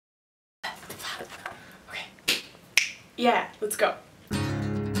Okay. Yeah, let's go.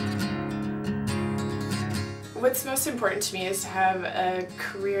 What's most important to me is to have a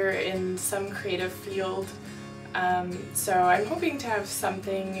career in some creative field. So I'm hoping to have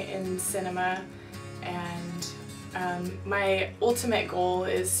something in cinema, and my ultimate goal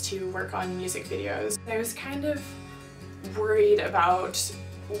is to work on music videos. I was kind of worried about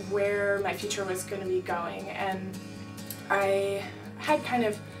where my future was going to be going, and I had kind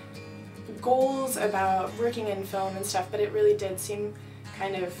of goals about working in film and stuff, but it really did seem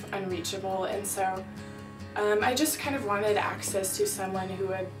kind of unreachable, and so I just kind of wanted access to someone who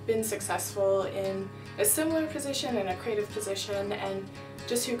had been successful in a similar position, in a creative position, and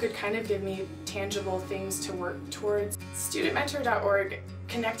just who could kind of give me tangible things to work towards. StudentMentor.org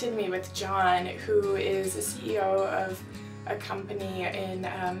connected me with John, who is a CEO of a company in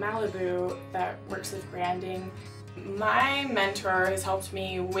Malibu that works with branding. My mentor has helped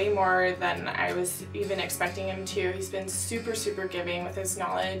me way more than I was even expecting him to. He's been super, super giving with his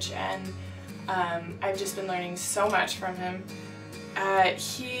knowledge, and I've just been learning so much from him.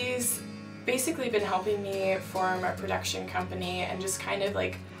 He's basically been helping me form a production company and just kind of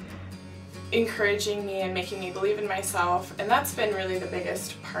like encouraging me and making me believe in myself, and that's been really the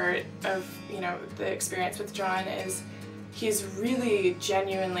biggest part of, you know, the experience with John. Is he's really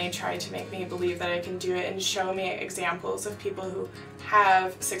genuinely tried to make me believe that I can do it and show me examples of people who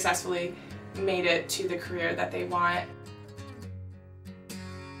have successfully made it to the career that they want.